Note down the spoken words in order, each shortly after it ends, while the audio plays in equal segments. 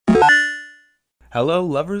Hello,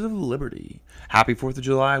 lovers of liberty. Happy 4th of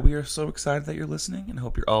July. We are so excited that you're listening and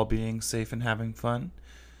hope you're all being safe and having fun.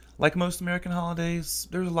 Like most American holidays,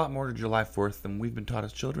 there's a lot more to July 4th than we've been taught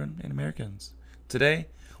as children and Americans. Today,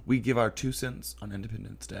 we give our 2 cents on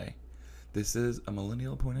Independence Day. This is a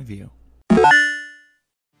millennial point of view.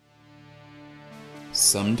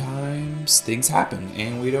 Sometimes things happen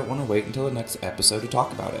and we don't want to wait until the next episode to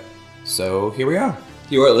talk about it. So here we are.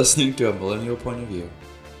 You are listening to a millennial point of view.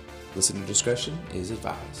 Listener discretion is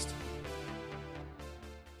advised.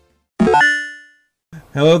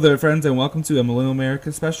 Hello there, friends, and welcome to a Millennial America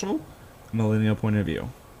special, Millennial Point of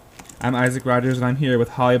View. I'm Isaac Rogers, and I'm here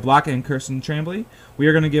with Holly Block and Kirsten Tremblay. We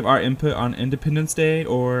are going to give our input on Independence Day,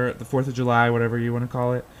 or the 4th of July, whatever you want to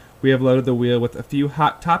call it. We have loaded the wheel with a few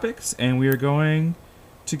hot topics, and we are going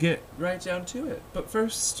to get right down to it. But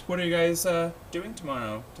first, what are you guys doing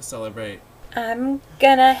tomorrow to celebrate? I'm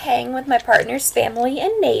gonna hang with my partner's family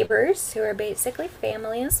and neighbors, who are basically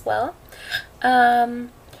family as well.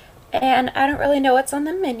 And I don't really know what's on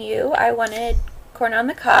the menu. I wanted corn on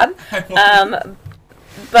the cob.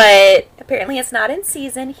 But apparently it's not in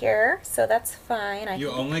season here, so that's fine.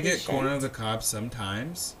 You only get corn on the cob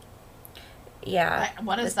sometimes? Yeah.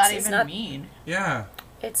 What does that even mean? Yeah.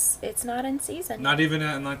 It's not in season. Not even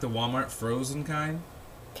in like the Walmart frozen kind?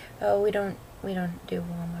 Oh, we don't do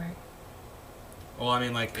Walmart. Well, I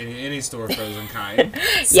mean, like any store frozen kind.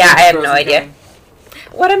 Yeah, I have no idea. Kind.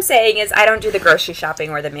 What I'm saying is I don't do the grocery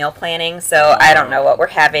shopping or the meal planning, so I don't know what we're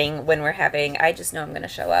having when we're having. I just know I'm going to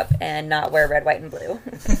show up and not wear red, white, and blue.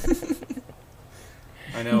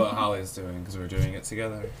 I know what Holly's doing because we're doing it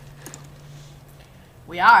together.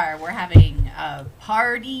 We are. We're having a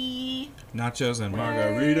party. Nachos and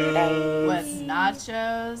margaritas. With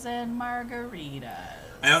nachos and margaritas.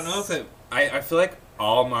 I don't know if it... I feel like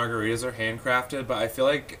all margaritas are handcrafted, but I feel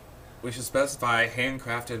like we should specify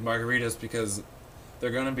handcrafted margaritas because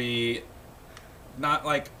they're going to be not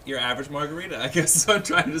like your average margarita, I guess is what I'm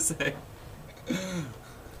trying to say.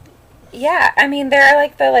 Yeah, I mean, there are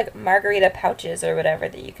like the margarita pouches or whatever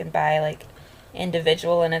that you can buy like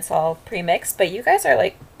individual and it's all pre-mixed, but you guys are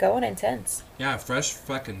like going intense. Yeah, fresh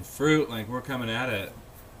fucking fruit, like we're coming at it.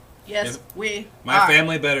 Yes, we My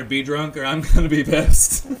family better be drunk or I'm going to be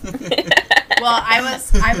pissed. Well, I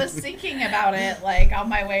was thinking about it, like, on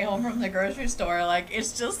my way home from the grocery store. Like,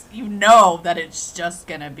 it's just, you know that it's just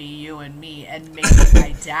going to be you and me and maybe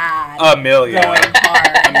my dad. Amelia. Going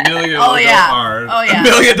hard. Amelia will go hard. Oh, yeah.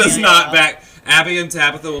 Amelia does not back. Abby and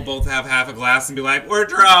Tabitha will both have half a glass and be like, we're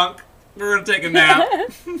drunk. We're going to take a nap.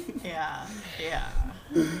 Yeah.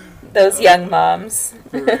 Those young moms.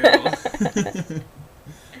 For real.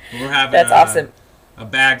 We're having That's awesome. A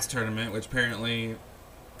bags tournament, which apparently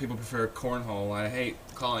people prefer cornhole. I hate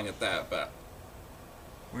calling it that, but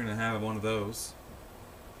we're going to have one of those.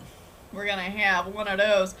 We're going to have one of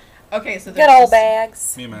those. Okay, so good old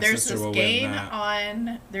bags. Me and my there's sister this will game win that.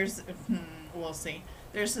 on... we'll see.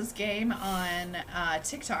 There's this game on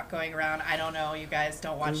TikTok going around. I don't know. You guys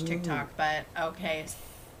don't watch TikTok, but okay.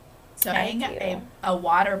 So hang a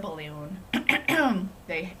water balloon.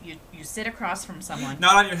 You sit across from someone.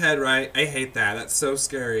 Not on your head, right? I hate that. That's so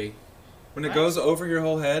scary. When it goes over your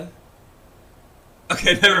whole head.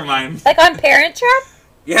 Okay, never mind. Like on Parent Trap?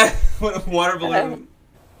 Yeah, when a water balloon.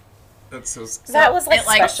 That's so scary. That was like it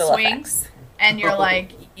special swings, effects. and you're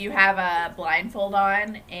like, you have a blindfold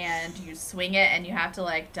on, and you swing it, and you have to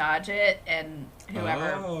like dodge it, and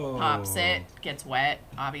whoever pops it gets wet,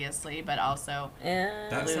 obviously, but also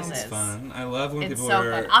that loses. Sounds fun. I love when it's people so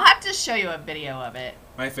are... fun. I'll have to show you a video of it.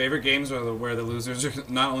 My favorite games are where the losers are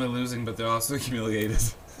not only losing, but they're also humiliated.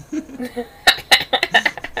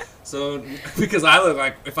 So, because I look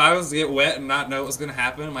like, if I was to get wet and not know what was going to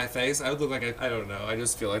happen in my face, I would look like, I don't know, I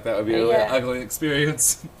just feel like that would be a really ugly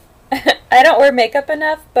experience. I don't wear makeup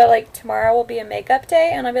enough, but like tomorrow will be a makeup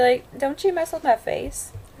day, and I'll be like, don't you mess with my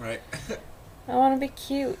face. Right. I want to be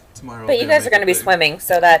cute. Tomorrow. But you guys are going to be swimming,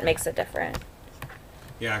 so that makes it different.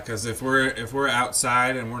 Yeah, because if we're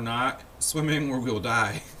outside and we're not swimming, we'll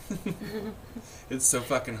die. It's so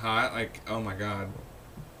fucking hot, like, oh my god.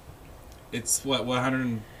 It's, what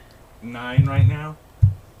 109 right now?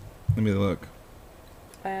 Let me look.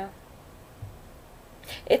 Wow.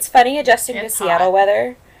 It's funny adjusting to Seattle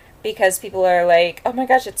weather because people are like, oh my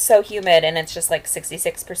gosh, it's so humid, and it's just like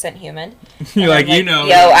 66% humid. You're like, you know.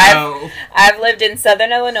 I've lived in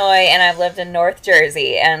Southern Illinois and I've lived in North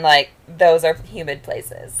Jersey, and like those are humid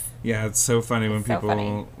places. Yeah, it's so funny when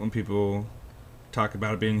people talk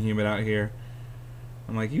about it being humid out here.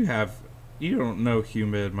 I'm like, you don't know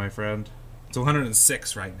humid, my friend. It's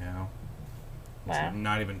 106 right now. Wow. It's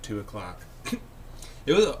not even 2 o'clock.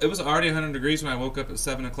 It was already 100 degrees when I woke up at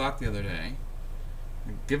 7 o'clock the other day.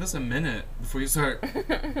 Give us a minute before you start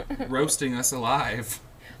roasting us alive.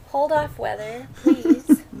 Hold off, weather,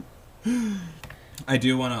 please. I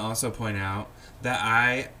do want to also point out that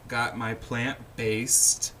I got my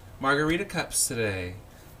plant-based margarita cups today.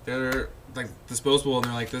 They're like disposable and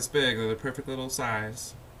they're like this big. They're the perfect little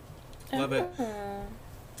size. Love it.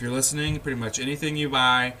 If you're listening, pretty much anything you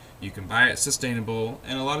buy, you can buy it sustainable.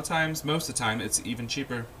 And a lot of times, most of the time, it's even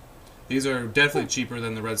cheaper. These are definitely cheaper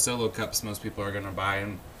than the red Solo cups most people are going to buy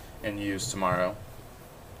and use tomorrow.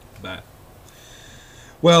 But,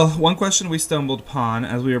 well, one question we stumbled upon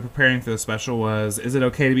as we were preparing for the special was, is it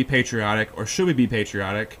okay to be patriotic or should we be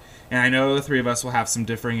patriotic? And I know the three of us will have some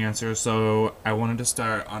differing answers, so I wanted to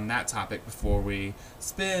start on that topic before we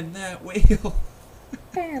spin that wheel.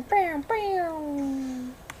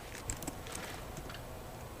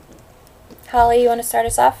 Holly, you want to start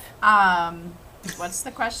us off? What's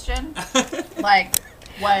the question? Like,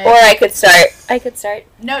 what? Or I could start.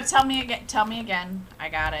 No, tell me again. I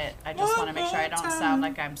got it. I just want to make sure I don't sound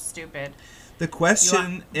like I'm stupid. The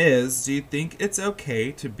question is, do you think it's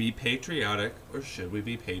okay to be patriotic or should we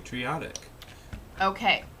be patriotic?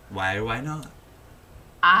 Okay. Why or why not?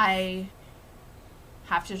 I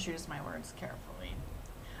have to choose my words carefully.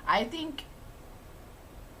 I think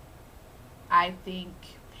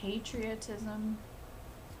patriotism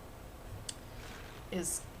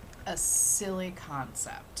is a silly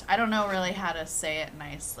concept. I don't know really how to say it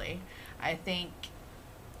nicely. I think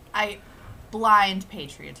blind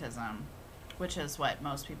patriotism, which is what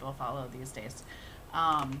most people follow these days,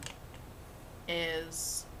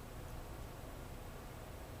 is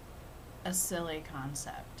a silly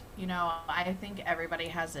concept. You know, I think everybody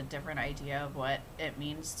has a different idea of what it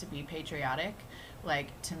means to be patriotic.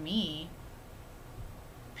 Like, to me,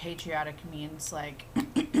 patriotic means, like,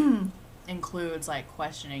 includes, like,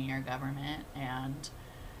 questioning your government and,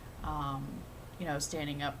 you know,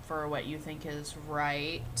 standing up for what you think is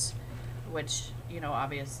right, which, you know,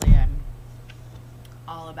 obviously I'm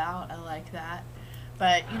all about. I like that.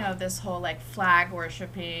 But, you know, this whole, like, flag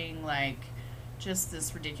worshiping, like, just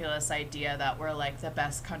this ridiculous idea that we're, like, the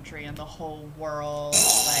best country in the whole world.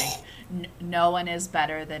 Like, no one is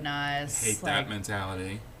better than us. I hate that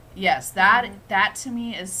mentality. Yes, that to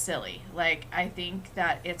me is silly. Like, I think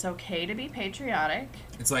that it's okay to be patriotic.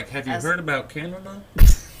 It's like, have you heard about Canada?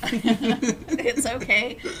 It's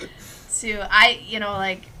okay to, you know,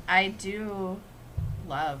 like, I do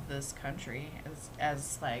love this country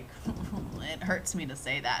as like, it hurts me to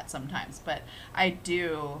say that sometimes, but I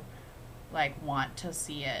do, like, want to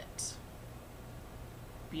see it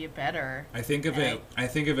be better. I think of it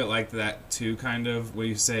like that too, kind of, where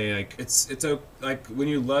you say, like, it's like when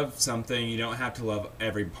you love something, you don't have to love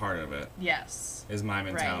every part of it. Yes. Is my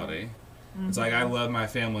mentality. Right. Mm-hmm. It's like, I love my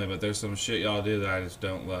family, but there's some shit y'all do that I just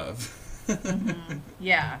don't love. Mm-hmm.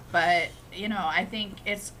 Yeah, but, you know, I think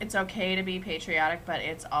it's okay to be patriotic, but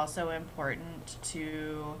it's also important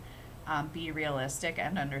to be realistic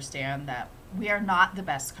and understand that we are not the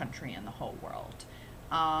best country in the whole world.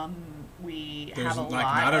 We There's have a like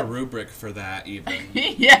lot not a of... rubric for that even.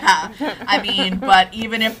 Yeah, I mean, but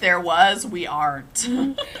even if there was, we aren't.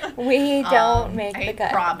 We don't make the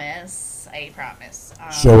cut. I promise.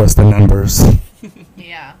 Show us the numbers.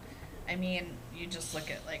 Yeah, I mean, you just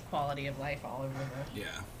look at, like, quality of life all over the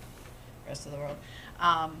rest of the world.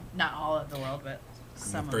 Not all of the world, but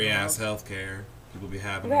some of the world. Free ass healthcare people be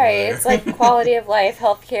having. Right, it's like quality of life,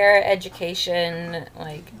 healthcare, education,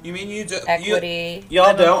 like, You mean equity. y'all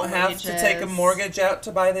Livable don't have to take a wages. mortgage out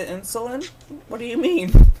to buy the insulin? What do you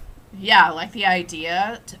mean? Yeah, like the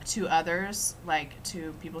idea to others, like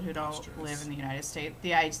to people who don't Monstrous. live in the United States,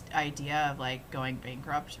 the idea of, like, going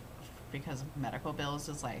bankrupt because of medical bills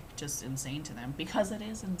is, like, just insane to them, because it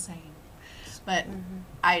is insane. But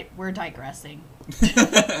we're digressing.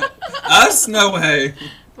 Us? No way.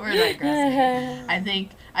 We're digressing.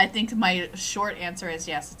 I think my short answer is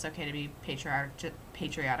yes, it's okay to be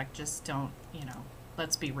patriotic. Just don't, you know,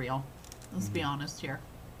 let's be real. Let's be honest here.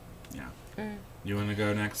 Yeah. You want to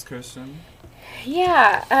go next, Kristen?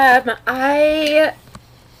 Yeah,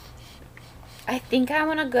 I think I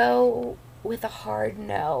want to go with a hard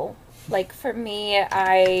no. Like, for me,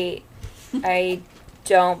 I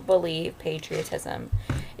don't believe patriotism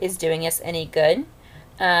is doing us any good,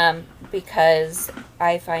 because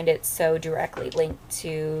I find it so directly linked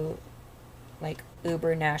to, like,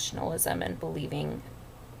 uber nationalism and believing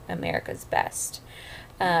America's best.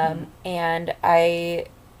 And I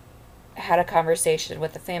had a conversation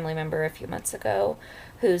with a family member a few months ago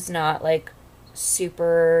who's not, like,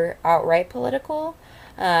 super outright political,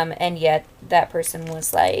 and yet that person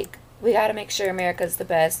was like, we got to make sure America's the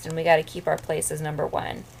best and we got to keep our place as number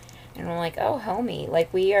one. And And I'm like, oh, homie,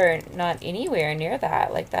 like, we are not anywhere near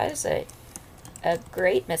that. Like, that is a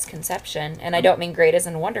great misconception. And I don't mean great as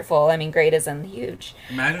in wonderful. I mean great as in huge.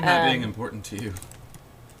 Imagine that being important to you.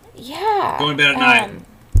 Yeah. Going to bed at night.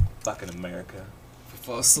 Fucking America.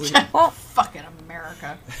 Fall asleep. Well, Fucking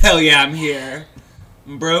America. Hell yeah, I'm here.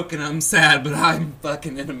 I'm broke and I'm sad, but I'm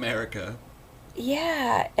fucking in America.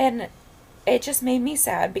 yeah. And it just made me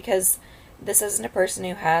sad because this isn't a person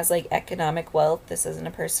who has, like, economic wealth. This isn't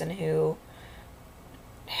a person who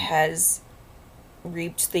has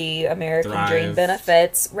reaped the American dream Thrive.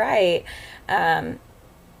 benefits. Right. And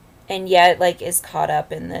yet, like, is caught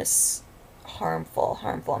up in this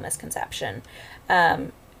harmful misconception.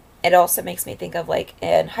 It also makes me think of, like,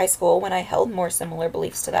 in high school when I held more similar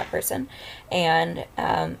beliefs to that person. And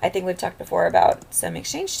I think we've talked before about some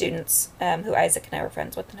exchange students who Isaac and I were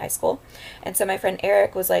friends with in high school. And so my friend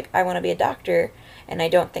Eric was like, I want to be a doctor, and I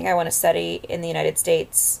don't think I want to study in the United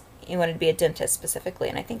States. He wanted to be a dentist specifically,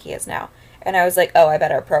 and I think he is now. And I was like, oh, I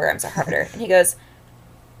bet our programs are harder. And he goes,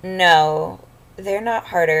 no, they're not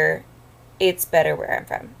harder. It's better where I'm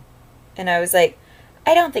from. And I was like,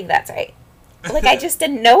 I don't think that's right. Like, I just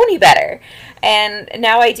didn't know any better. And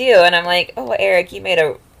now I do. And I'm like, oh, Eric, you made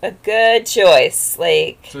a good choice.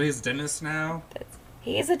 Like, So he's a dentist now?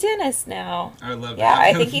 he's a dentist now. I would love Yeah, that.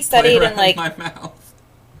 I think he studied in, like... my mouth.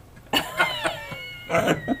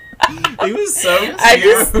 He was so I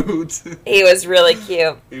just- cute. He was really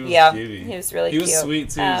cute. He was yeah, cutie. he was really He cute. was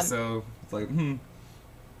sweet too, so it's like, come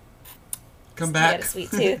He back. had a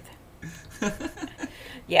sweet tooth.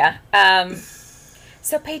 Yeah.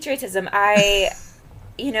 So patriotism, I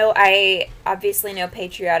obviously know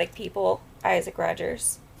patriotic people. Isaac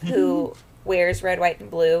Rogers, who wears red, white, and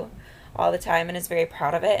blue all the time and is very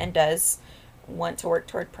proud of it and does want to work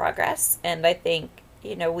toward progress. And I think,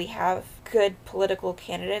 we have good political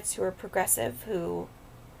candidates who are progressive, who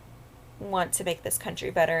want to make this country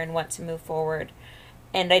better and want to move forward.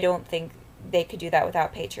 And I don't think they could do that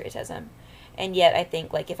without patriotism. And yet I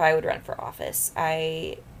think, like, if I would run for office,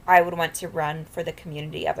 I would want to run for the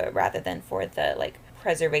community of it rather than for the, like,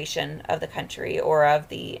 preservation of the country or of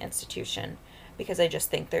the institution, because I just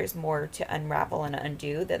think there's more to unravel and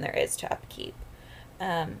undo than there is to upkeep.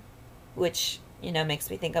 Which, makes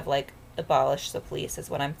me think of, like, abolish the police is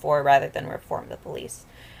what I'm for rather than reform the police.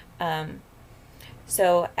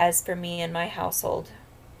 So as for me and my household,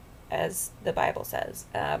 as the Bible says,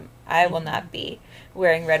 I will not be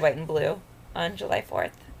wearing red, white, and blue on July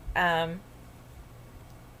 4th.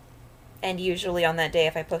 And usually on that day,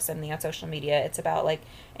 if I post something on social media, it's about, like,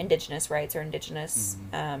 Indigenous rights or Indigenous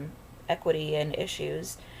equity and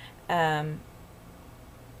issues, rather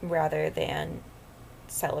than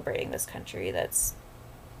celebrating this country that's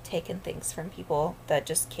taken things from people that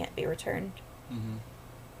just can't be returned.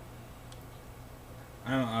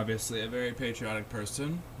 I'm obviously a very patriotic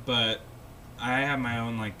person, but I have my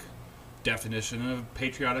own, like, definition of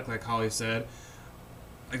patriotic, like Holly said.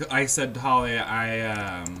 Like I said to Holly,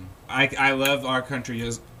 I love our country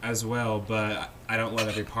as well, but I don't love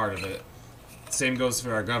every part of it. Same goes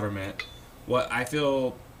for our government. What I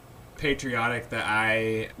feel patriotic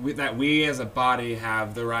that we as a body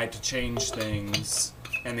have the right to change things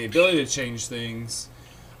and the ability to change things.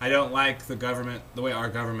 I don't like the way our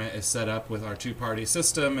government is set up with our two-party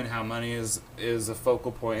system and how money is a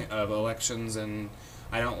focal point of elections, and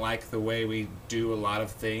I don't like the way we do a lot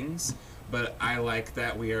of things, but I like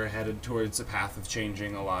that we are headed towards a path of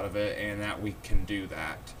changing a lot of it and that we can do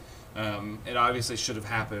that. It obviously should have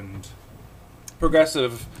happened.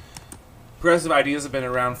 Progressive ideas have been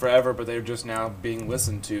around forever, but they're just now being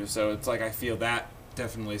listened to, so it's like I feel that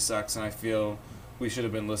definitely sucks, and I feel we should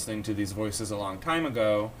have been listening to these voices a long time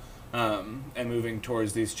ago, and moving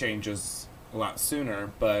towards these changes a lot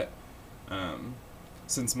sooner. But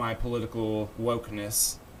since my political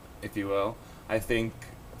wokeness, if you will, I think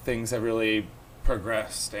things have really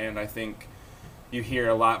progressed, and I think you hear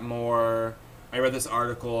a lot more. I read this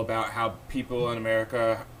article about how people in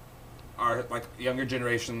America are, like, younger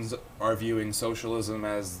generations are viewing socialism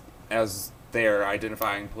as their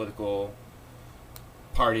identifying political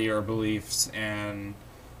party or beliefs, and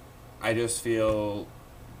I just feel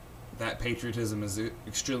that patriotism is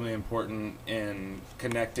extremely important in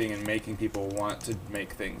connecting and making people want to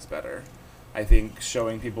make things better. I think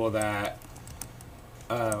showing people that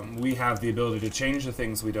we have the ability to change the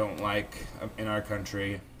things we don't like in our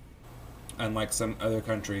country, unlike some other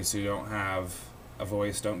countries who don't have a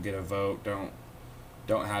voice, don't get a vote,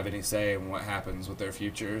 don't have any say in what happens with their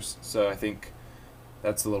futures. So I think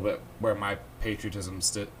that's a little bit where my patriotism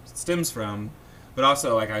stems from. But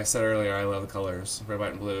also, like I said earlier, I love the colors. Red,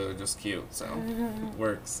 white, and blue are just cute, so it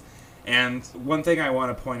works. And one thing I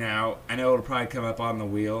want to point out, I know it'll probably come up on the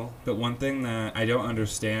wheel, but one thing that I don't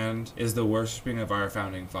understand is the worshiping of our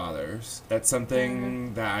founding fathers. That's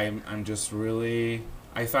something that I'm just really,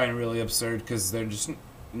 I find really absurd because they're just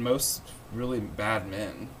most really bad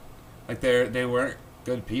men. Like they weren't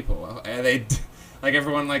good people. And they, like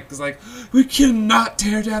everyone is like, we cannot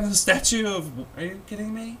tear down the statue of, are you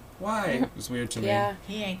kidding me? Why? It's weird to me. Yeah.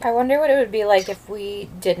 He ain't. I wonder what it would be like if we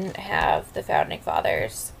didn't have the founding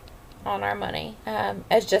fathers on our money,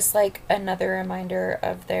 as just like another reminder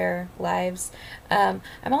of their lives. I'm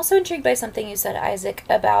also intrigued by something you said, Isaac,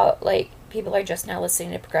 about like people are just now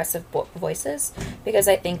listening to progressive voices, because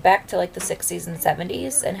I think back to like the 60s and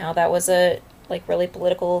 70s and how that was a like really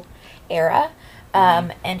political era,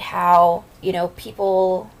 and how, you know,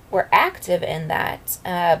 people were active in that,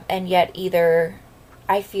 and yet either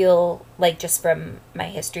I feel like, just from my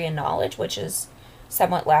history and knowledge, which is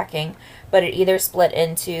somewhat lacking, but it either split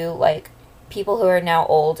into like people who are now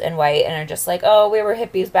old and white and are just like, oh, we were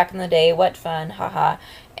hippies back in the day, what fun, haha,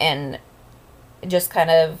 and just kind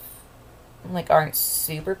of like aren't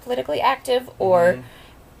super politically active, or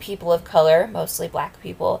people of color, mostly black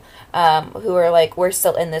people, who are like, we're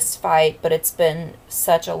still in this fight, but it's been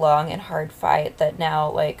such a long and hard fight that now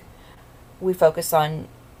like we focus on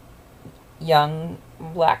young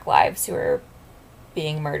black lives who are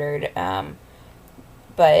being murdered,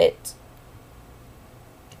 but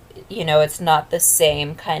you know, it's not the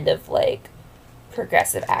same kind of like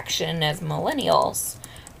progressive action as millennials,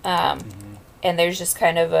 and there's just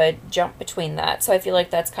kind of a jump between that. So I feel like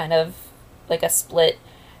that's kind of like a split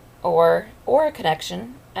or a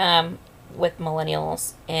connection with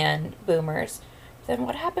millennials and boomers. Then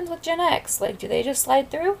what happens with Gen X? Like, do they just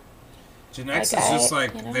slide through? Gen X Like, is just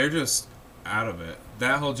like, you know? they're just out of it.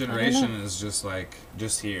 That whole generation is just like,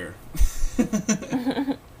 just here.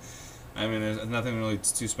 I mean, there's nothing really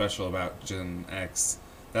too special about Gen X.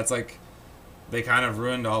 That's like, they kind of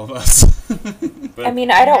ruined all of us. But I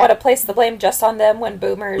mean, I don't want to place the blame just on them when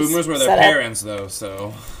boomers were their set up parents, though,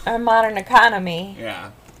 so our modern economy.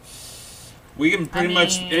 yeah. We can pretty I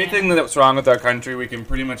much, mean- anything that's wrong with our country, we can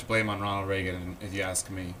pretty much blame on Ronald Reagan, if you ask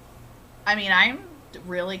me. I mean, I'm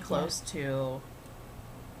really close to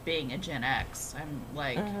being a Gen X. I'm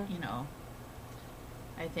like, you know,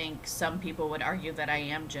 I think some people would argue that I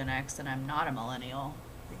am Gen X and I'm not a millennial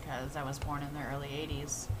because I was born in the early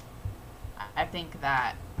 80s. I think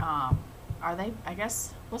that, are they, I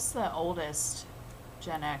guess, what's the oldest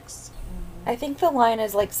Gen X? I think the line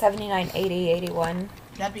is like 79, 80, 81.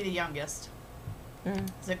 That'd be the youngest. Mm.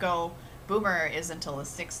 Does it go, Boomer is until the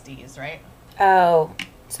 60s, right? Oh,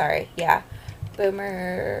 sorry. Yeah.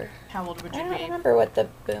 Boomer. How old would I you don't be? remember what the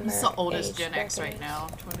boomer. It's the oldest age Gen X bracket right is. now.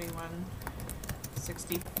 21,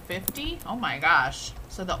 60, 50? Oh my gosh.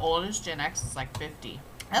 So the oldest Gen X is like 50.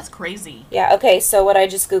 That's crazy. Yeah, okay, so what I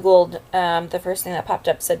just Googled, the first thing that popped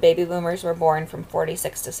up said baby boomers were born from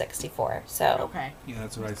 46 to 64. So, Okay. Yeah,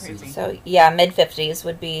 that's what That's I see. crazy. so yeah, mid-50s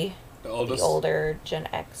would be The the oldest, older Gen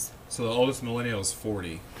X. so the oldest millennial is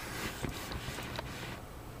 40.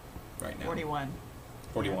 Right now. 41.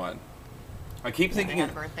 41. I keep They thinking had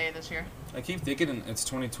a birthday this year. it's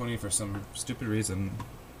 2020 for some stupid reason.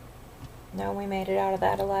 No, we made it out of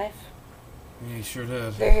that alive. Yeah, you sure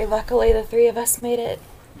did. Very luckily, the three of us made it.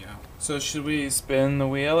 Yeah. So should we spin the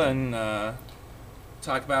wheel and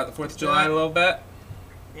talk about the 4th of July a little bit?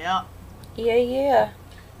 Yeah. Yeah, yeah.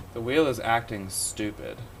 The wheel is acting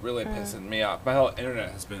stupid. Really pissing me off. My whole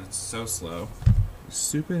internet has been so slow.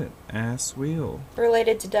 Stupid ass wheel.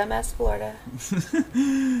 Related to dumbass Florida.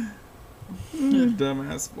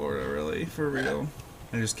 Dumbass Florida, really, for real.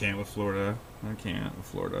 I just can't with Florida. I can't with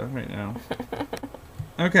Florida right now.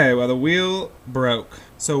 Okay, well, the wheel broke.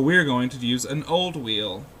 So we're going to use an old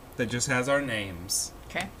wheel that just has our names.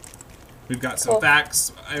 Okay. We've got some Cool.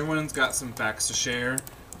 facts. Everyone's got some facts to share.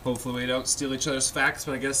 Hopefully we don't steal each other's facts,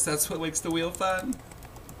 but I guess that's what makes the wheel fun.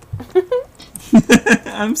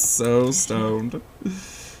 I'm so stoned.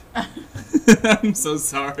 I'm so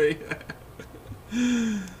sorry.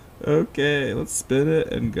 Okay, let's spin it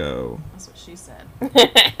and go. That's what she said.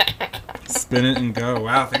 Spin it and go.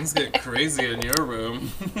 Wow, things get crazy in your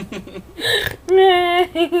room.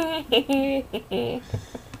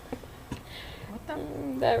 What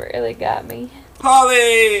the? That really got me.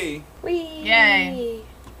 Holly! Whee! Yay.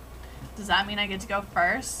 Does that mean I get to go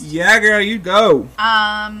first? Yeah, girl, you go.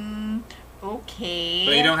 Okay.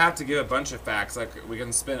 But you don't have to give a bunch of facts. Like, we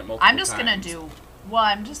can spin it multiple I'm just gonna times.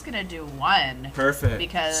 I'm just gonna do one. Perfect.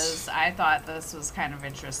 Because I thought this was kind of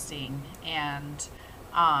interesting, and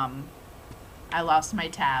I lost my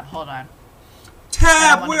tab. Hold on. I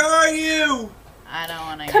Tab, don't where wanna- are you? I don't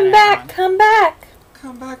want to Come back! Come back!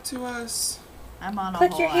 come back to us. I'm on a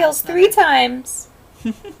Click whole your heels ass 3 times.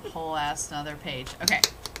 whole ass another page. Okay.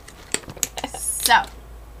 So,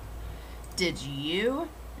 did you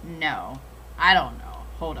know? I don't know.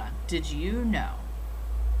 Hold on. Did you know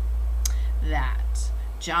that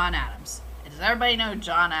John Adams? Does everybody know who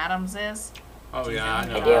John Adams is? Oh yeah, I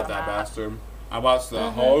know I do. about that bastard. I watched the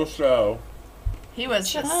whole show. He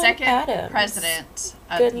was the John second Adams. president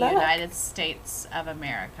of Good the luck. United States of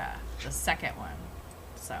America. The second one.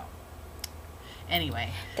 So, anyway.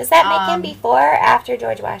 Does that make him Um, before or after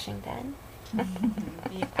George Washington?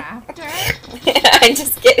 After? I'm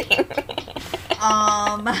just kidding.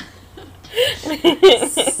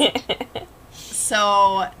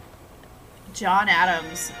 So, John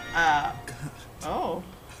Adams, oh,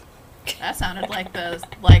 that sounded like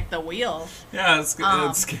the wheel. Yeah,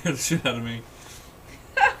 Um, it scared the shit out of me.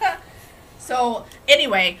 So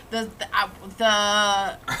anyway, the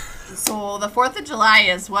 4th of July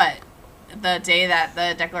is what? The day that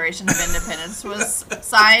the Declaration of Independence was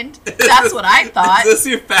signed. That's what I thought. Is this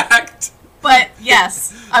your fact? But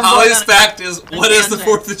yes, I'm going Holly's on- fact is, what is the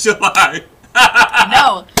tangent. 4th of July?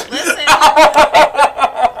 No, listen.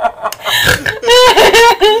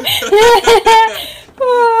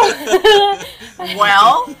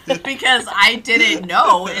 Well, because I didn't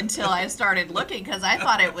know until I started looking, because I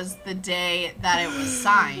thought it was the day that it was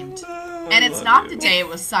signed. And it's not the day it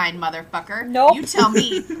was signed, motherfucker. Nope. You tell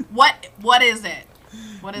me. What is it?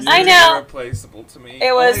 What is I it? know. Irreplaceable to me.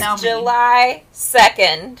 It was Tell me. July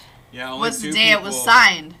 2nd. Yeah, only What's the two day it was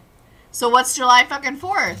signed? So what's July fucking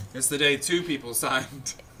 4th? It's the day 2 people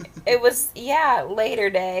signed. It was, later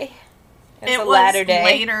day. It was a was latter day.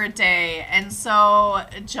 later day, and so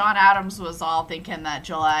John Adams was all thinking that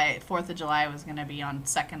 4th of July was going to be on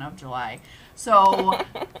 2nd of July. So,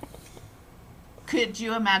 could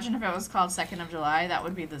you imagine if it was called 2nd of July? That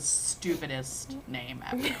would be the stupidest name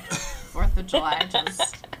ever. 4th of July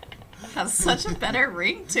just has such a better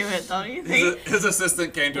ring to it, don't you think? His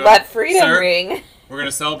assistant came to him. That freedom "Sir, ring. We're going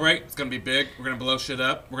to celebrate. It's going to be big. We're going to blow shit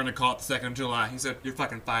up. We're going to call it the 2nd of July. He said, "You're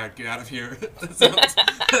fucking fired. Get out of here." That's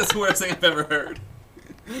the worst thing I've ever heard.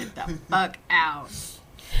 Get the fuck out.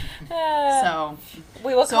 Uh, So,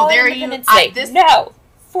 we will so call it there you- Independence I- Day. this- No,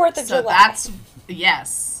 4th of so July.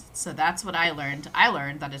 So that's what I learned. I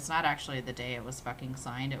learned that it's not actually the day it was fucking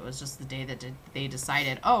signed. It was just the day that they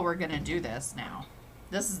decided, oh, we're going to do this now.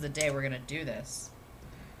 This is the day we're going to do this.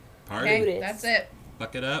 Party. It Okay, is. that's it.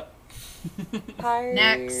 Fuck it up. Party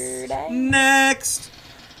Next. day. Next.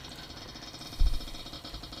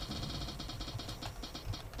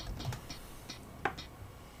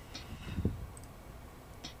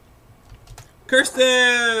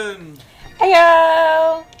 Kirsten.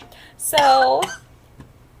 Heyo! So,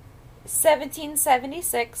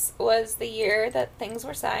 1776 was the year that things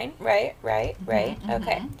were signed. Right. Okay.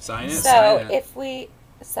 Sign it. So, sign it. if we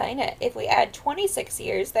sign it, if we add 26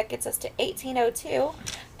 years, that gets us to 1802.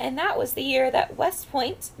 And that was the year that West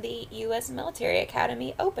Point, the U.S. Military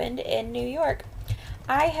Academy, opened in New York.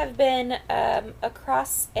 I have been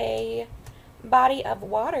across a body of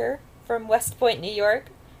water from West Point, New York,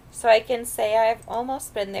 so I can say I've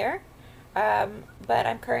almost been there. But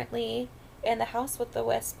I'm currently in the house with the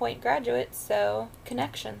West Point graduates, so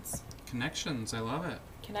connections. Connections. I love it.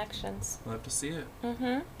 Connections. Love to see it.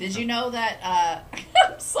 Mm-hmm. Did you know that,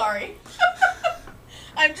 I'm sorry.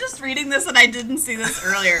 I'm just reading this and I didn't see this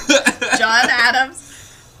earlier. John Adams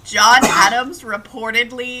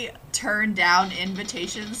reportedly turned down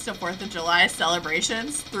invitations to 4th of July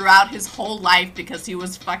celebrations throughout his whole life because he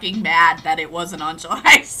was fucking mad that it wasn't on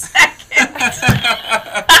July 2nd.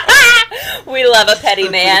 We love a petty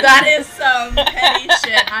man. That is some petty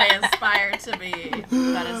shit I aspire to be.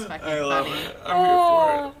 That is fucking I love funny. it. I'm here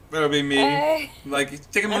for it. That'll be me. I-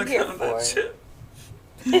 Like, take a I'm look here at for that it. shit.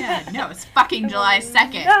 Yeah, no, it's fucking July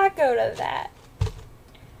 2nd. Not go to that.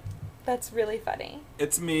 That's really funny.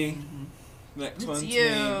 It's me. Next It's one's me.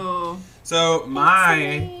 you. So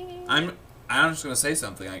me. I'm just gonna say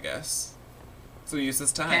something, I guess. So use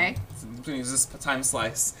this time. Okay. I'm gonna use this time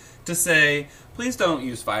slice to say, please don't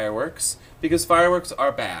use fireworks because fireworks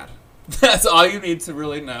are bad. That's all you need to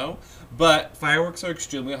really know. But fireworks are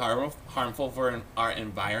extremely harmful for our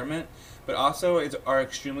environment, but also are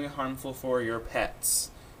extremely harmful for your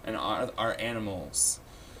pets and our animals.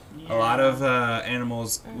 A lot of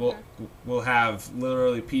animals will have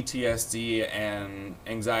literally PTSD and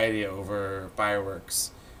anxiety over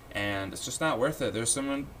fireworks, and it's just not worth it. There's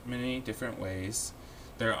so many different ways.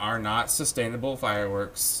 There are not sustainable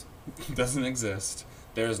fireworks. It doesn't exist.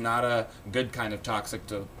 There's not a good kind of toxic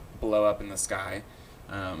to blow up in the sky,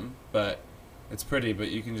 but it's pretty.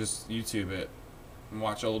 But you can just YouTube it and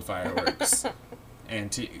watch old fireworks.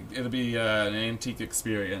 antique. It'll be an antique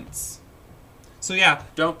experience. So yeah,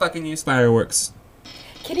 don't fucking use fireworks.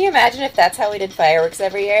 Can you imagine if that's how we did fireworks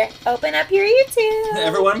every year? Open up your YouTube.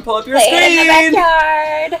 Everyone pull up your Play screen. it in the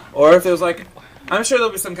backyard. Or if there's like, I'm sure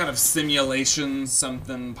there'll be some kind of simulation,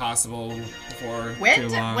 something possible for too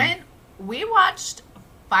long. When we watched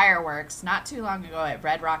fireworks not too long ago at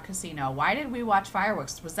Red Rock Casino, why did we watch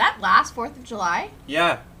fireworks? Was that last 4th of July?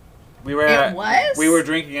 Yeah, we were. Was? We were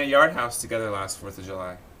drinking at Yard House together last 4th of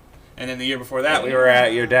July, and then the year before that we were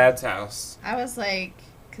at your dad's house. I was like,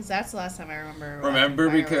 because that's the last time I remember. Remember,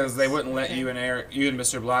 watching because they fireworks. wouldn't let Okay. you and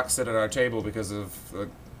Mr. Block sit at our table because of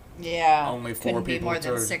Yeah. only 4 Couldn't be people more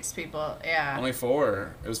than to- 6 people. Yeah. only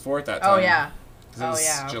 4. It was 4 at that time. Oh yeah. 'Cause it was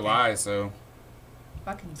yeah, okay. July, so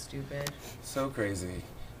Fucking stupid. so crazy.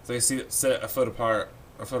 So they sit a foot apart,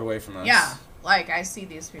 a foot away from us. Yeah. Like I see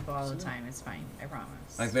these people all the time. It's fine. I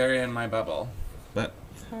promise. Like they're in my bubble. But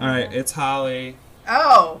all right, it's Holly.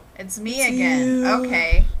 Oh, it's me again. you.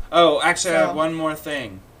 Okay. Oh, actually, I So- have one more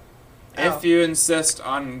thing. Oh. If you insist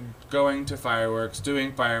on going to fireworks,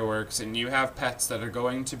 doing fireworks, and you have pets that are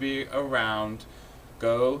going to be around,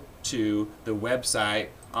 go to the website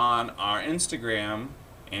on our Instagram,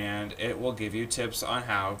 and it will give you tips on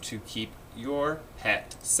how to keep your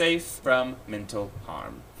pet safe from mental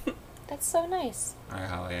harm. That's so nice. All right,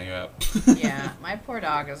 Holly, are you up? Yeah, my poor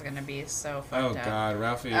dog is gonna be so fucked Oh up. God,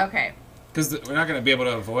 Ralphie. Okay. Because we're not going to be able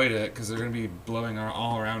to avoid it because they're going to be blowing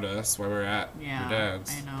all around us where we're at. Yeah. Your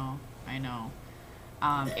dad's. I know.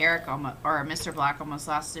 Eric Mr. Black almost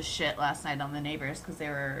lost his shit last night on the neighbors because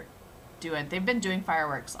they've been doing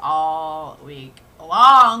fireworks all week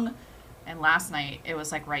long, and last night it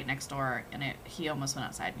was like right next door, and he almost went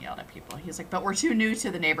outside and yelled at people. He's like, "But we're too new to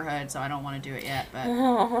the neighborhood, so I don't want to do it yet." But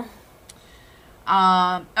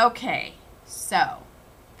okay, so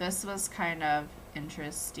this was kind of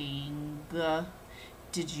interesting.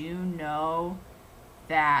 Did you know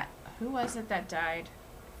that who was it that died?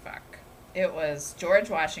 Fuck. It was George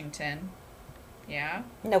Washington. Yeah?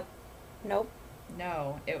 Nope.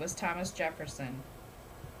 No, it was Thomas Jefferson.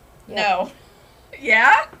 Yep. No.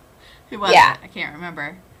 Yeah? Who was Yeah. it? I can't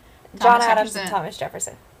remember. John Thomas Adams Jefferson. and Thomas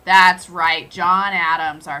Jefferson. That's right. John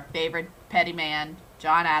Adams, our favorite petty man.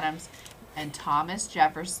 John Adams and Thomas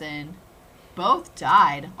Jefferson both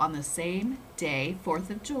died on the same day, 4th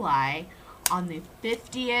of July, on the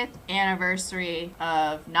 50th anniversary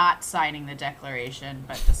of not signing the Declaration,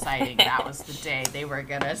 but deciding that was the day they were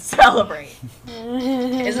going to celebrate.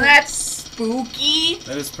 Isn't that spooky?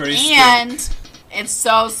 That is pretty And it's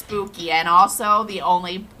so spooky. And also, the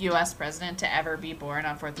only U.S. president to ever be born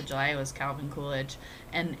on 4th of July was Calvin Coolidge.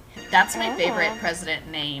 And that's my favorite president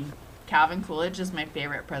name. Calvin Coolidge is my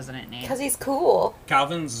favorite president name. Because he's cool.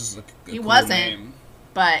 Calvin's is a He cool wasn't. name.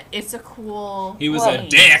 But it's a cool He was Well, a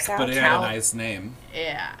dick, sounds but he had a Cal- nice name.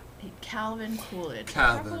 Yeah. Calvin Coolidge.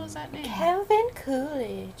 Calvin. What was that name? Calvin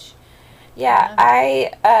Coolidge.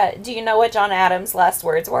 Yeah, do you know what John Adams' last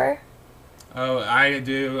words were? Oh, I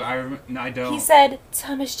do. I don't. He said,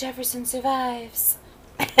 Thomas Jefferson survives.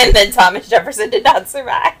 And then Thomas Jefferson did not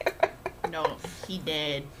survive. No, he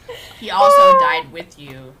did. He also died with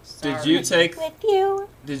you. Did you Sorry. take? With you.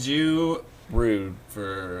 Did you rude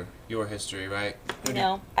for your history, right?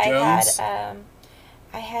 No, Jones?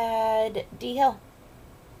 I had D. Hill.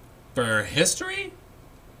 For history?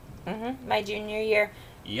 My junior year.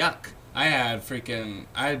 Yuck. I had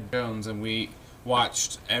Jones, and we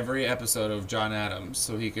watched every episode of John Adams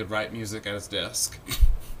so he could write music at his desk.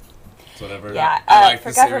 It's whatever. Yeah, I like for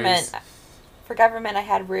the government. series. For government, I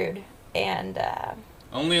had Rude, and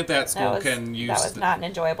Only at that school that can use. was not an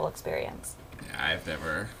enjoyable experience. I've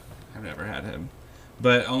never had him.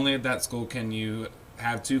 But only at that school can you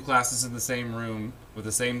have 2 classes in the same room with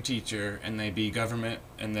the same teacher, and they be government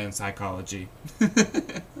and then psychology.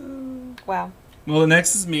 Wow. Well, the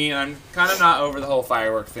next is me, and I'm kind of not over the whole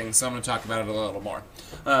firework thing, so I'm going to talk about it a little more.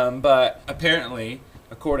 But apparently,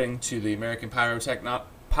 according to the American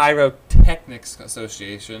Pyrotechnics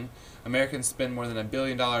Association, Americans spend more than $1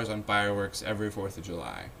 billion on fireworks every 4th of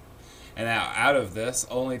July. And now, out of this,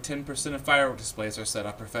 only 10% of firework displays are set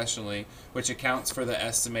up professionally, which accounts for the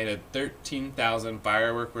estimated 13,000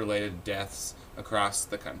 firework-related deaths across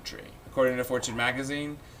the country. According to Fortune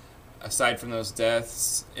magazine, aside from those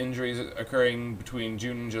deaths, injuries occurring between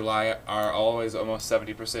June and July are always almost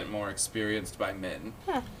 70% more experienced by men.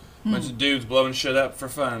 Bunch of dudes blowing shit up for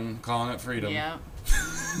fun, calling it freedom. Yeah.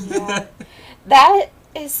 Yeah. That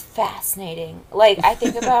is fascinating. Like, I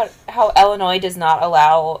think about how Illinois does not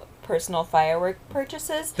allow personal firework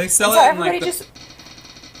purchases. They sell And so it in, like, everybody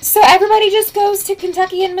the- So everybody just goes to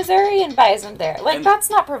Kentucky and Missouri and buys them there. Like, And- that's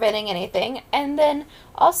not preventing anything. And then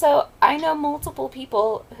also, I know multiple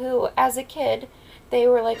people who, as a kid, they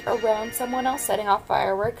were like around someone else setting off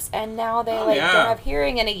fireworks, and now they don't have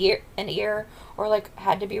hearing in an ear, or like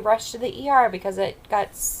had to be rushed to the ER because it got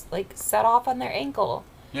like set off on their ankle.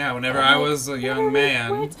 Yeah, whenever I was a young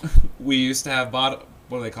man, we used to have what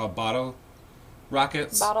are they called? Bottle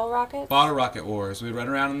rockets? Bottle rockets? Bottle rocket wars. We'd run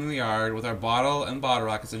around in the yard with our bottle and bottle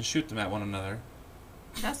rockets and shoot them at one another.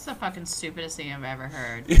 That's the fucking stupidest thing I've ever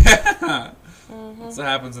heard. Yeah. That's what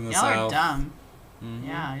happens in the Y'all are South. dumb. Mhm.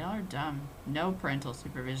 Yeah, y'all are dumb. No parental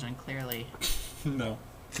supervision, clearly. No.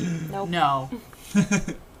 Nope. No.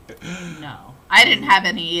 No. I didn't have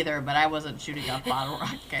any either, but I wasn't shooting off bottle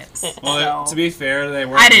rockets. Well, so. to be fair, they I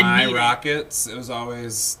weren't didn't my need it. rockets. It was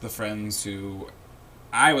always the friends who...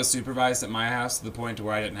 I was supervised at my house to the point to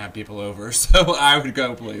where I didn't have people over, so I would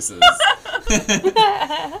go places.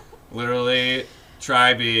 Literally,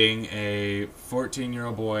 try being a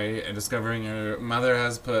 14-year-old boy and discovering your mother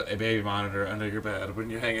has put a baby monitor under your bed when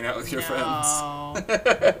you're hanging out with your friends.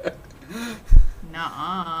 Nuh-uh.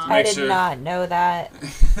 I Make did sure- not know that.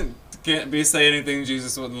 Can't be saying anything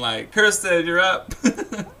Jesus wouldn't like. Kirsten, you're up.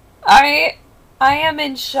 I am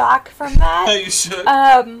in shock from that. You should.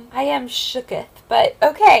 I am shooketh. But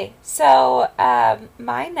okay, so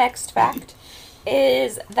my next fact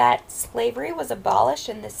is that slavery was abolished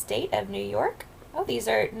in the state of New York. Oh, these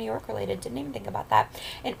are New York related. Didn't even think about that.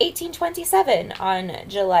 In 1827 on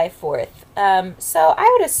July 4th. So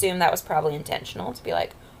I would assume that was probably intentional to be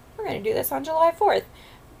like, we're going to do this on July 4th.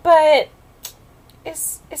 But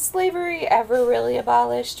is slavery ever really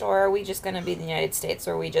abolished, or are we just going to be the United States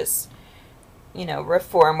where we just,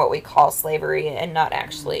 reform what we call slavery and not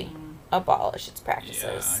actually abolish its practices?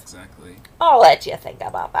 Yeah, exactly. I'll let you think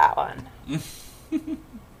about that one.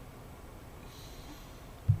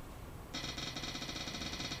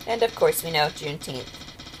 And of course, we know Juneteenth,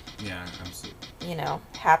 Yeah, absolutely.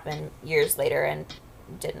 happened years later and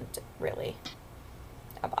didn't really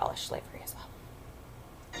abolish slavery as well.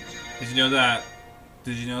 Did you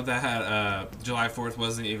know that? July 4th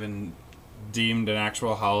wasn't even deemed an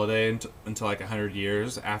actual holiday until like 100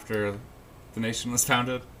 years after the nation was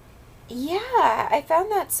founded? Yeah, I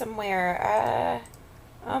found that somewhere.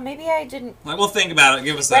 Maybe I didn't. Like, we'll think about it.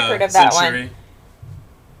 Give us Record a of that century. one.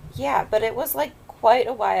 Yeah, but it was like quite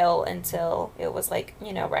a while until it was like,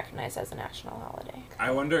 recognized as a national holiday.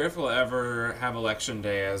 I wonder if we'll ever have Election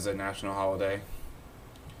Day as a national holiday.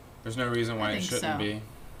 There's no reason why I it think shouldn't so. be.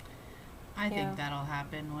 I Yeah. think that'll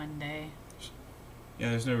happen one day. Yeah,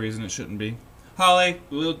 there's no reason it shouldn't be. Holly,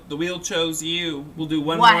 the wheel chose you. We'll do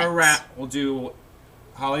one What? more wrap. We'll do...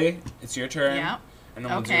 Holly, it's your turn. Yeah. And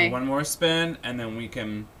then we'll Okay. do one more spin, and then we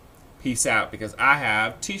can peace out, because I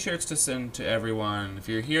have t-shirts to send to everyone. If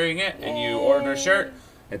you're hearing it and you order a shirt,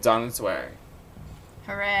 it's on its way.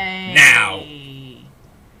 Hooray! Now.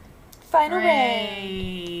 Final round.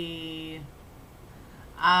 Hooray!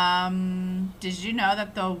 Did you know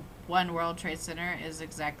that the One World Trade Center is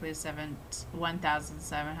exactly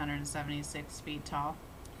 1,776 feet tall?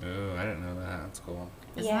 Oh, I didn't know that. That's cool.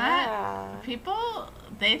 Isn't Yeah. that people?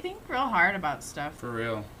 They think real hard about stuff. For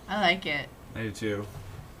real. I like it. I do too.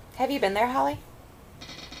 Have you been there, Holly?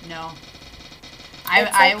 No, It's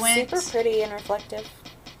I like went. super pretty and reflective.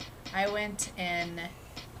 I went in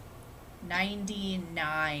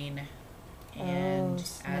 '99, and Oh,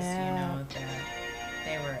 as you know,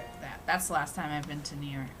 they were that's the last time I've been to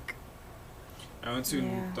New York. I went to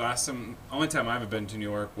Yeah. the only time I've been to New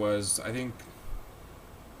York was, I think,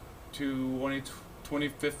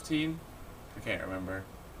 2015. I can't remember.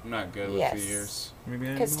 I'm not good with Yes. the years.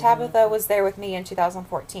 Because Tabitha was there with me in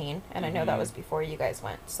 2014, and I know that Mhm. was before you guys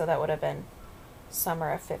went, so that would have been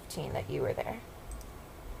summer of 15 that you were there.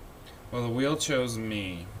 Well, the wheel chose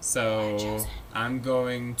me, so chose it. I'm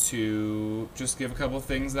going to just give a couple of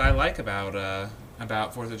things that I like about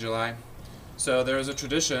 4th of July. So there is a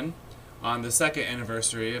tradition on the second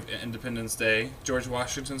anniversary of Independence Day. George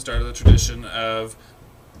Washington started the tradition of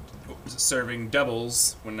serving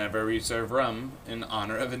doubles whenever we serve rum in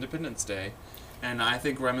honor of Independence Day, and I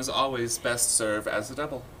think rum is always best served as a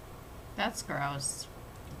double. That's gross.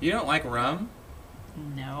 You don't like rum?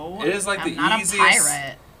 No, It is like I'm the not easiest- a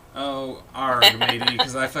pirate. Oh, arg, matey,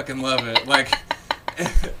 because I fucking love it. Like,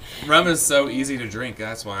 rum is so easy to drink.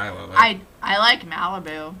 That's why I love it. I like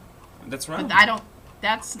Malibu, That's rum. but I don't.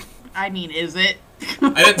 That's. I mean, is it?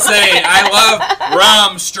 I didn't say I love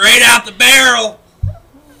rum straight out the barrel.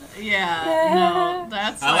 Yeah, no,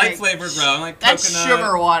 that's. I like flavored rum. I like That's coconut.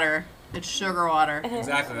 sugar water. It's sugar water.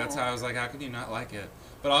 Exactly. That's how I was like, how can you not like it?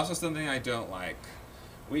 But also something I don't like.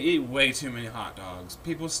 We eat way too many hot dogs.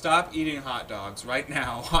 People, stop eating hot dogs right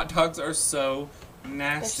now. Hot dogs are so They're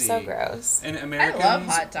nasty. so gross. And I Americans, love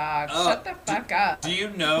hot dogs. Shut the fuck up. do you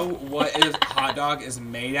know what is hot dog is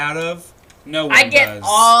made out of? No one I get does.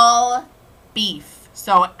 all beef.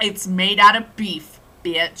 So it's made out of beef,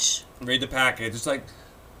 bitch. Read the package. It's like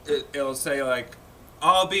it'll say like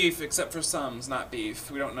all beef except for some's not beef.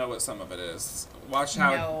 We don't know what some of it is. Watch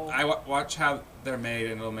how No. watch how they're made,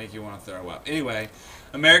 and it'll make you want to throw up. Anyway,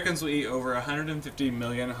 Americans will eat over 150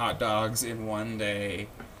 million hot dogs in one day.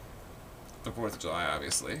 The 4th of July,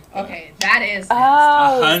 obviously. Okay, that is.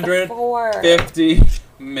 Oh, the 150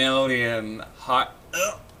 million hot.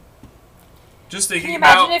 Ugh. Just thinking you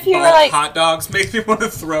imagine about if you were, both like- hot dogs makes me want to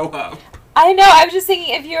throw up. I know. I was just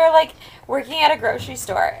thinking if you were like working at a grocery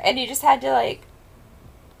store and you just had to like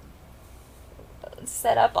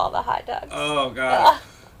set up all the hot dogs. Oh god. Ugh.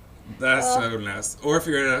 That's Ugh. so nice. Or if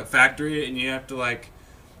you're in a factory and you have to like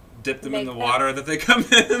dip them in Make the them. water that they come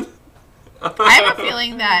in. I have a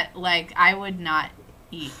feeling that like I would not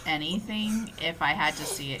eat anything if I had to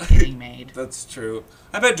see it getting made. That's true.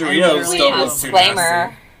 I bet literally Doritos don't have look too disclaimer.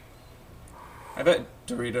 nasty. I bet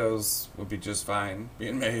Doritos would be just fine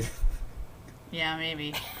being made. Yeah,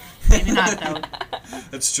 maybe. Maybe not though.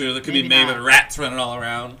 That's true. They could Maybe be made not. with rats running all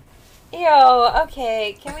around. Ew.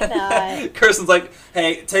 Okay. Can we not? Kirsten's like,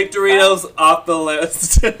 hey, take Doritos off the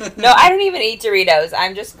list. No, I don't even eat Doritos.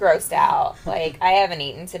 I'm just grossed out. Like I haven't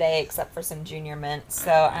eaten today except for some Junior Mints,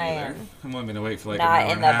 so I am I'm going to wait for like an not hour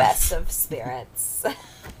in and the a half. best of spirits.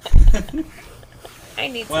 I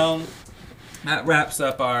need some. Well, that wraps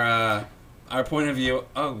up our point of view.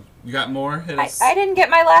 Oh, you got more? Hit us. I didn't get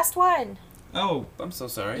my last one. Oh, I'm so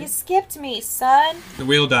sorry. You skipped me, son. The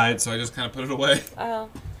wheel died, so I just kind of put it away. Oh.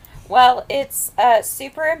 Well, it's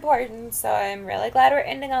super important, so I'm really glad we're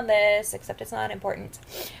ending on this, except it's not important.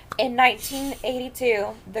 In 1982,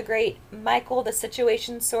 the great Michael the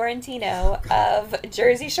Situation Sorrentino of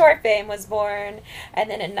Jersey Shore fame was born. And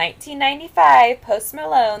then in 1995, Post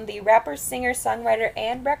Malone, the rapper, singer, songwriter,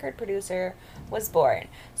 and record producer, was born.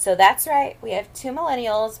 So that's right, we have two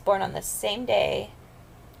millennials born on the same day,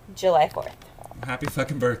 July 4th. Happy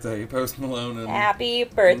fucking birthday, Post Malone. And Happy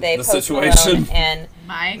birthday, The Post Situation. Malone and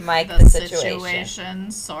Mike the the Situation. Situation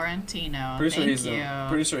Sorrentino. pretty sure Thank he's you.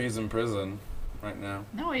 pretty sure he's in prison right now.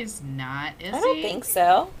 No, he's not. Is I don't he? think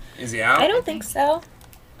so. Is he out? I don't think so.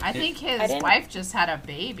 I think his I didn't- wife just had a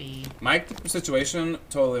baby. Mike, the Situation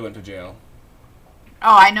totally went to jail.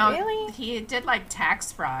 Oh, I know. Really? He did like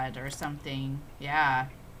tax fraud or something. Yeah.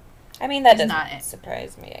 I mean, that He's doesn't not-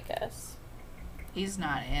 surprise me, I guess. He's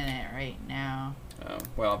not in it right now. Oh,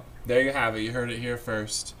 well, there you have it. You heard it here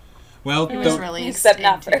first. Well, It was don't. released Except in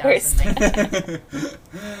not first. 2019.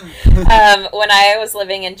 When I was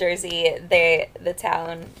living in Jersey, the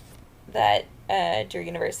town that Drew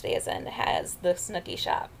University is in has the Snooki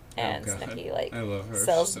shop, and God. Snooki like I love her.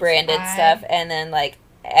 sells She's so branded fun. stuff, and then like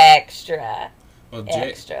extra Well, Jay,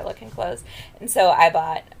 extra looking clothes. And so I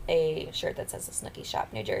bought a shirt that says the Snooki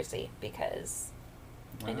shop, New Jersey, because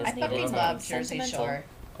I just I needed fucking something love Jersey sentimental. Shore.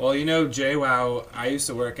 well, you know, JWoww, I used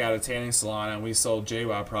to work at a tanning salon, and we sold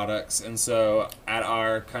JWoww products. And so at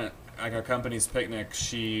our company's picnic,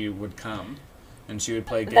 she would come, and she would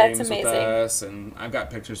play That's games with amazing. us. And I've got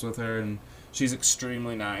pictures with her, and she's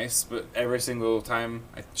extremely nice. But every single time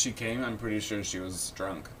she came, I'm pretty sure she was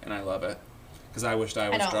drunk, and I love it because I wished I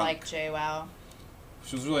was I don't drunk. like JWoww.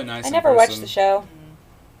 She was really nice. I in never watched person. the show.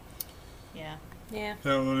 Yeah. Yeah. I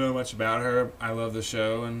don't know much about her. I love the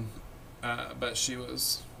show, and but she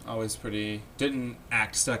was always didn't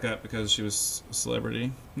act stuck up because she was a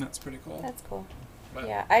celebrity. And that's pretty cool. That's cool. But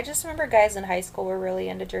Yeah, I just remember guys in high school were really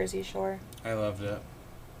into Jersey Shore. I loved it.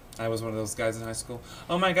 I was one of those guys in high school.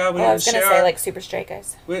 Oh my God, Well, I was gonna say like Super Straight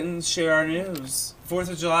Guys. we didn't share our news. 4th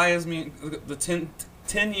of July is the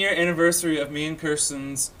 10-year anniversary of me and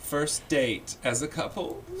Kirsten's first date as a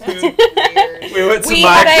couple. That's weird. We went to We my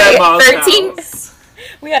had a grandma's 13 house.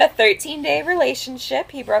 We had a 13-day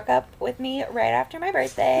relationship. He broke up with me right after my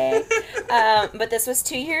birthday. But this was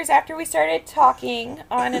 2 years after we started talking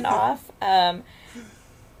on and off.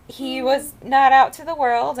 He was not out to the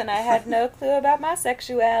world, and I had no clue about my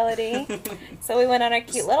sexuality. So we went on a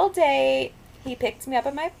cute little date. He picked me up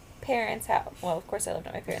at my parents' house. Well, of course I lived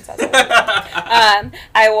at my parents' house.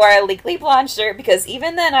 I wore a Legally Blonde shirt because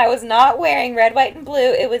even then I was not wearing red, white, and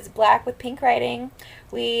blue. It was black with pink writing.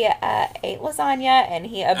 We ate lasagna, and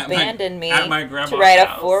he abandoned me at my grandma's to ride a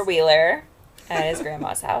house. four-wheeler at his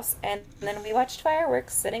grandma's house. And then we watched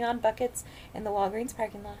fireworks sitting on buckets in the Walgreens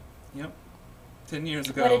parking lot. Yep. 10 years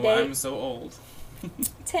What a ago, date. I'm so old.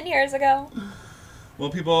 10 years ago. Well,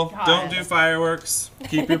 people, God. don't do fireworks.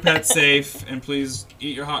 Keep your pets safe, and please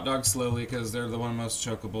eat your hot dogs slowly because they're the one most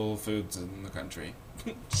chokeable foods in the country.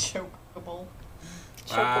 Chokeable.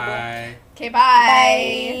 Bye. Okay,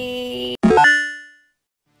 bye.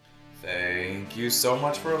 Thank you so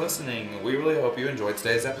much for listening. We really hope you enjoyed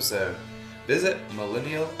today's episode. Visit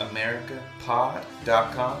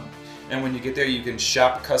millennialamericapod.com, and when you get there, you can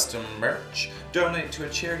shop custom merch, donate to a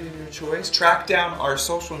charity of your choice, track down our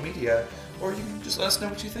social media, or you can just let us know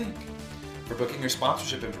what you think. For booking or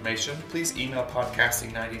sponsorship information, please email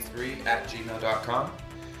podcasting93@gmail.com.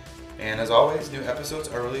 And as always, new episodes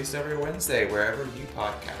are released every Wednesday wherever you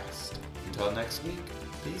podcast. Until next week,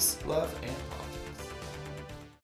 peace, love, and